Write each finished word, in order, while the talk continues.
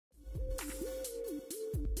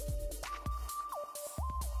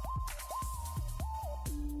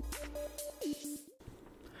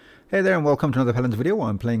Hey there and welcome to another Paladins video.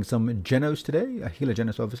 I'm playing some Jenos today, a healer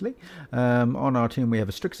Jenos obviously. On our team we have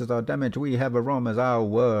a Strix as our damage, we have a Rom as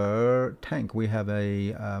our tank, we have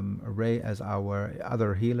a Ray as our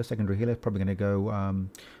other healer, secondary healer, probably going to go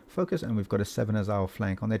focus, and we've got a 7 as our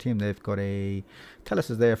flank. On their team they've got a Talus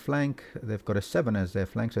as their flank, they've got a 7 as their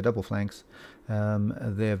flank, so double flanks.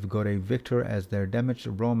 They've got a Victor as their damage,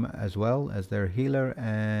 Rom as well as their healer,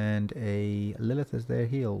 and a Lilith as their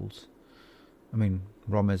heals. I mean,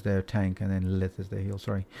 Rom as their tank and then Lilith as their heal,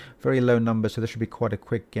 sorry. Very low numbers, so this should be quite a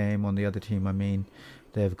quick game. On the other team, I mean,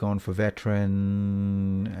 they've gone for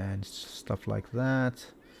veteran and stuff like that.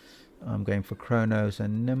 I'm going for Chronos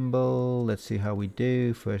and Nimble. Let's see how we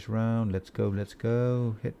do. First round, let's go, let's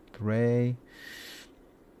go. Hit Ray.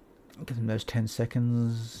 Give him those 10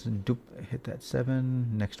 seconds. Doop, hit that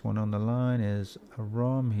 7. Next one on the line is a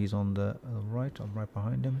Rom. He's on the right. I'm right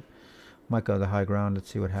behind him. Might go the high ground. Let's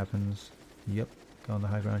see what happens. Yep, go on the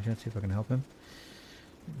high ground here. See if I can help him.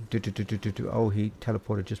 Oh, he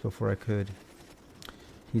teleported just before I could.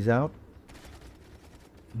 He's out.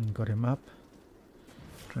 Got him up.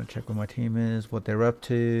 Trying to check where my team is, what they're up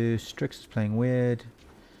to. Strix is playing weird.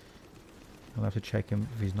 I'll have to check him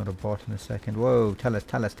if he's not a bot in a second. Whoa,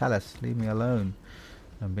 Talus, leave me alone.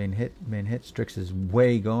 I'm being hit. Strix is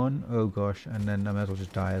way gone. Oh gosh, and then I might as well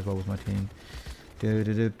just die as well with my team.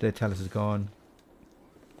 Their Talus is gone.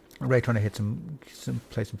 Ray trying to hit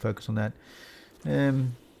play some focus on that.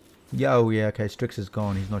 Yeah, oh yeah, okay, Strix is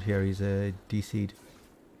gone. He's not here. He's DC'd.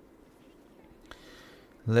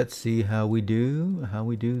 Let's see how we do.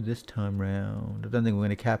 This time round. I don't think we're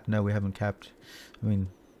going to cap. No, we haven't capped. I mean,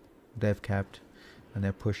 they've capped, and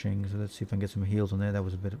they're pushing. So let's see if I can get some heals on there. That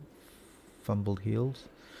was a bit of fumbled heals.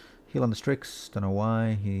 Heal on the Strix. Don't know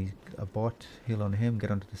why. He's a bot. Heal on him.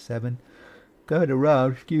 Get onto the 7. Going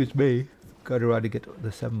around. Excuse me. Got around to get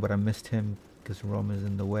the 7, but I missed him because Rom is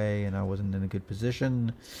in the way and I wasn't in a good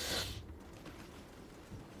position.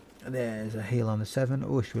 There's a heal on the 7.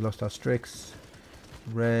 Oh, we lost our Strix.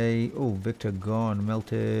 Ray. Oh, Victor gone.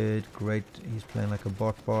 Melted. Great. He's playing like a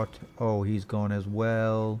bot. Oh, he's gone as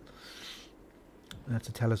well. That's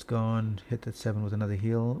a Talus gone. Hit that 7 with another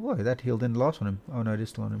heal. Oh, that heal didn't last on him. Oh no, it is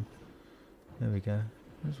still on him. There we go.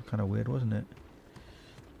 This was kind of weird, wasn't it?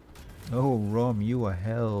 Oh, Rom, you are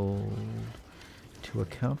held to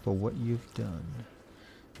account for what you've done.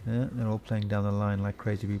 Yeah, they're all playing down the line like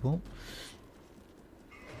crazy people.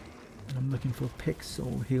 I'm looking for picks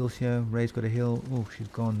or heals here. Ray's got a heal. Oh, she's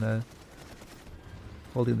gone though.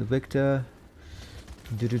 Holding the Victor.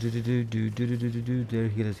 Their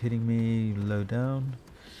healer's hitting me low down.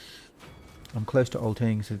 I'm close to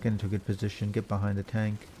ulting, so get into a good position. Get behind the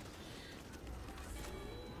tank.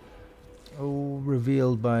 Oh,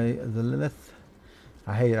 revealed by the Lilith.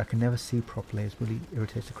 I hate it. I can never see properly. It really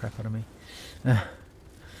irritates the crap out of me.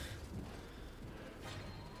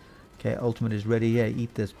 Okay, ultimate is ready. Yeah,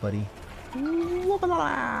 eat this, buddy.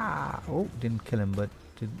 Oh, didn't kill him, but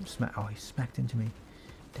did smack. Oh, he smacked into me.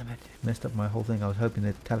 Damn it. Messed up my whole thing. I was hoping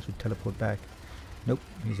that Talus would teleport back. Nope,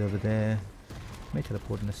 he's over there. May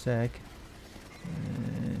teleport in a sec.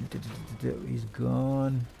 He's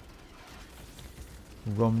gone.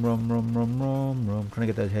 Rom. Trying to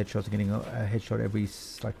get those headshots. Getting a headshot every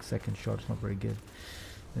like second shot. It's not very good.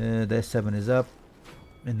 Their 7 is up,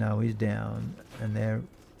 and now he's down. And their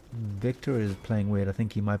Victor is playing weird. I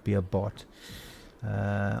think he might be a bot.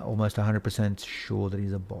 Almost 100% sure that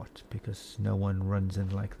he's a bot because no one runs in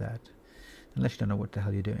like that unless you don't know what the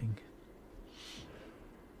hell you're doing.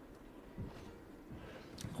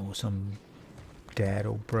 Or some dad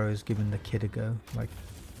or bros giving the kid a go like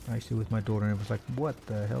I used to with my daughter, and it was like, what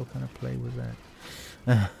the hell kind of play was that?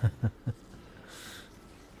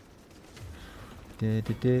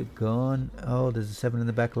 Gone. Oh, there's a 7 in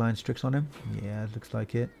the back line. Strix on him. Yeah, it looks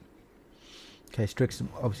like it. Okay, Strix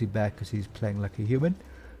obviously back because he's playing like a human.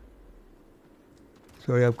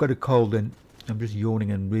 Sorry, I've got a cold and I'm just yawning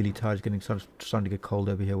and really tired. It's starting to get cold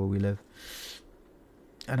over here where we live.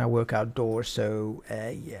 And I work outdoors, so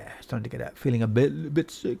yeah, starting to get out. Feeling a bit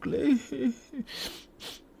sickly.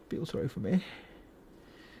 Feel sorry for me.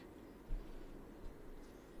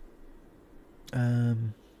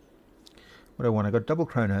 What I want, I got double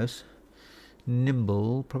Chronos,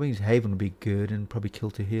 Nimble, probably his Haven would be good, and probably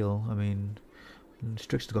Kill to Heal. I mean,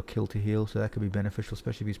 Strix got Kill to Heal, so that could be beneficial,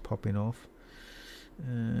 especially if he's popping off.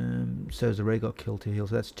 So has the Ray got Kill to Heal,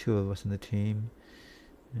 so that's 2 of us in the team.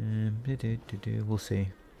 We'll see.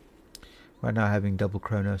 Right now having double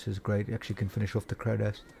Chronos is great. Actually can finish off the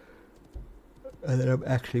Chronos. And then I'm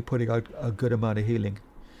actually putting out a good amount of healing.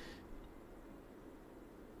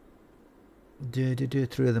 3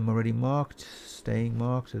 of them already marked. Staying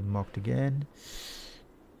marked and marked again.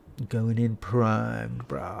 Going in primed,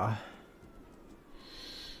 brah.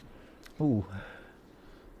 Ooh.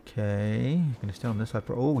 Okay. Gonna stay on this side.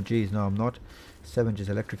 Oh, geez, no, I'm not. 7 just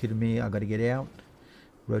electrocuted me. I gotta get out.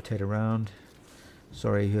 Rotate around.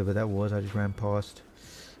 Sorry, whoever that was. I just ran past.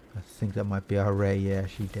 I think that might be our Ray. Yeah,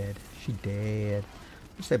 she dead. She dead.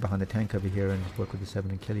 I'll stay behind the tank over here and just work with the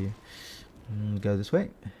 7 and kill you. Go this way.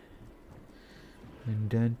 And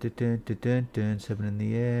dun, dun, dun, dun, dun, dun. 7 in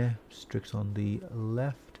the air. Strix on the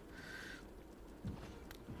left.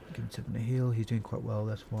 Give him 7 a heal. He's doing quite well,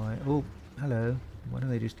 that's why. Oh, hello. Why don't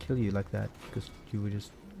they just kill you like that? Because you were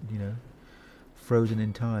just, you know, frozen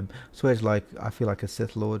in time. So it's like, I feel like a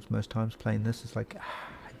Sith Lord most times playing this. It's like,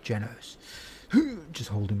 Jenos. Just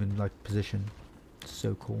hold him in like position. It's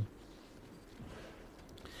so cool.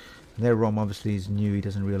 And their ROM obviously is new. He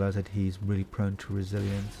doesn't realize that he's really prone to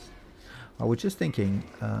resilience. I was just thinking,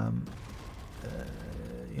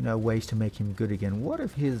 you know, ways to make him good again. What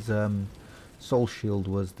if his soul shield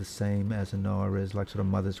was the same as an Hi-Rez, like sort of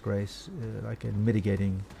Mother's Grace, like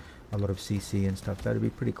mitigating a lot of CC and stuff? That'd be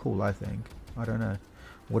pretty cool, I think. I don't know.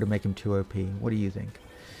 Would it make him too OP? What do you think?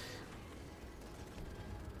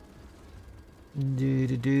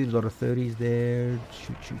 A lot of 30s there.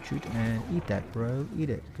 Shoot, and eat that, bro. Eat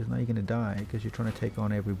it, because now you're gonna die, because you're trying to take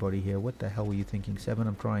on everybody here. What the hell were you thinking? 7,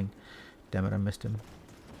 I'm trying. Damn it, I missed him.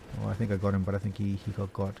 Oh, I think I got him, but I think he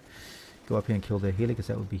got. Go up here and kill their healer, because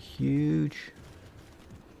that would be huge.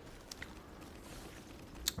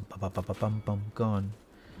 Gone.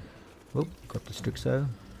 Oh, got the Strixo.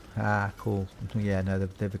 Ah, cool. Yeah, no,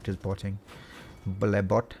 the Victor's botting.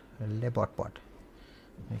 Lebot.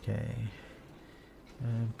 Okay.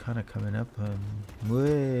 I'm kind of coming up.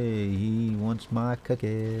 Way, he wants my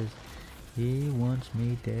cookies. He wants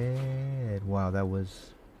me dead. Wow, that was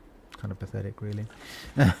kind of pathetic, really.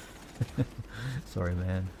 Sorry,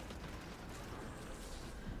 man.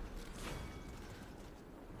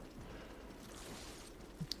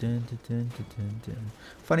 Dun, dun, dun, dun, dun, dun.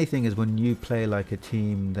 Funny thing is, when you play like a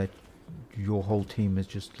team that your whole team is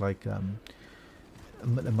just like a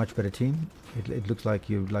much better team, it looks like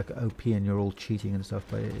you're like OP and you're all cheating and stuff.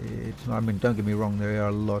 But it's not. I mean, don't get me wrong. There are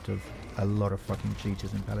a lot of fucking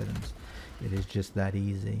cheaters in Paladins. It is just that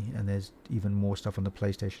easy, and there's even more stuff on the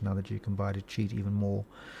PlayStation now that you can buy to cheat even more.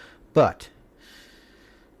 But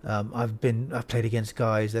I've played against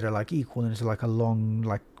guys that are like equal, and it's like a long,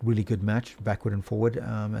 like really good match, backward and forward,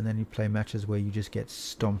 and then you play matches where you just get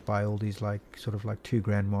stomped by all these like sort of like 2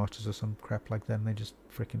 grandmasters or some crap like that, and they just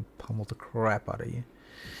freaking pummel the crap out of you.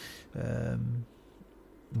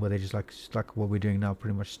 Where they just like what we're doing now,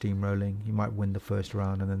 pretty much steamrolling. You might win the first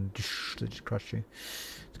round, and then they just crush you.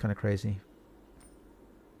 It's kind of crazy.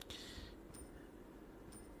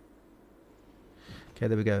 Okay,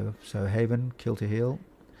 there we go. So Haven, kill to heal.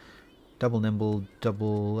 Double nimble,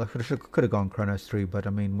 double. I could have gone Chronos 3, but I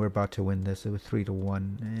mean, we're about to win this. It was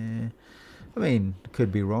 3-1. I mean,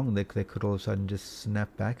 could be wrong. They could all of a sudden just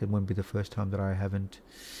snap back. It wouldn't be the first time that I haven't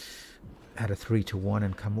had a 3-1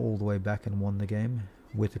 and come all the way back and won the game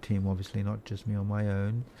with the team. Obviously, not just me on my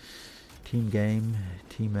own. Team game,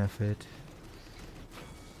 team effort.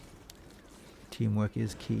 Teamwork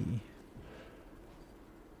is key.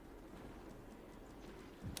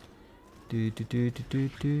 Oh,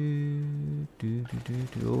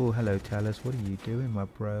 hello, Talus. What are you doing, my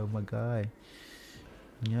bro, my guy?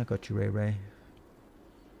 Yeah, I got you, Ray.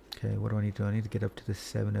 Okay, what do I need to do? I need to get up to the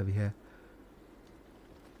 7 over here.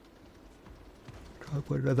 Try to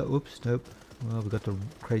put another. Oops, nope. Well, we got the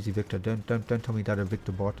crazy Victor. Don't tell me that a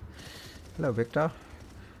Victor bot. Hello, Victor.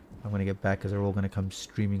 I'm gonna get back because they're all gonna come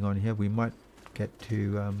streaming on here. We might get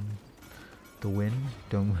to the win.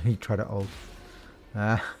 Don't we try to ult?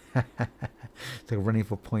 It's like running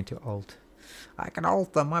for point to ult. I can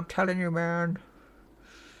ult them, I'm telling you, man.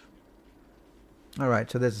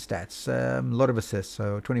 Alright, so there's the stats. A lot of assists,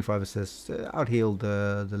 so 25 assists. Out-healed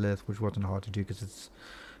the Lith, which wasn't hard to do because it's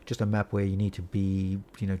just a map where you need to be,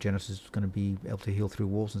 you know, Jenos is going to be able to heal through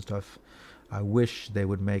walls and stuff. I wish they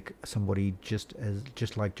would make somebody just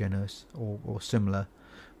like Jenos or similar,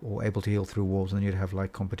 or able to heal through walls, and then you'd have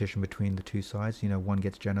like competition between the two sides. You know, one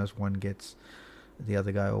gets Jenos, one gets the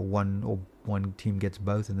other guy, or one team gets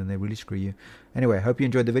both, and then they really screw you. Anyway, I hope you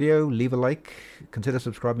enjoyed the video. Leave a like, consider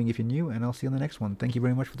subscribing if you're new, and I'll see you on the next one. Thank you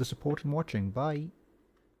very much for the support and watching. Bye.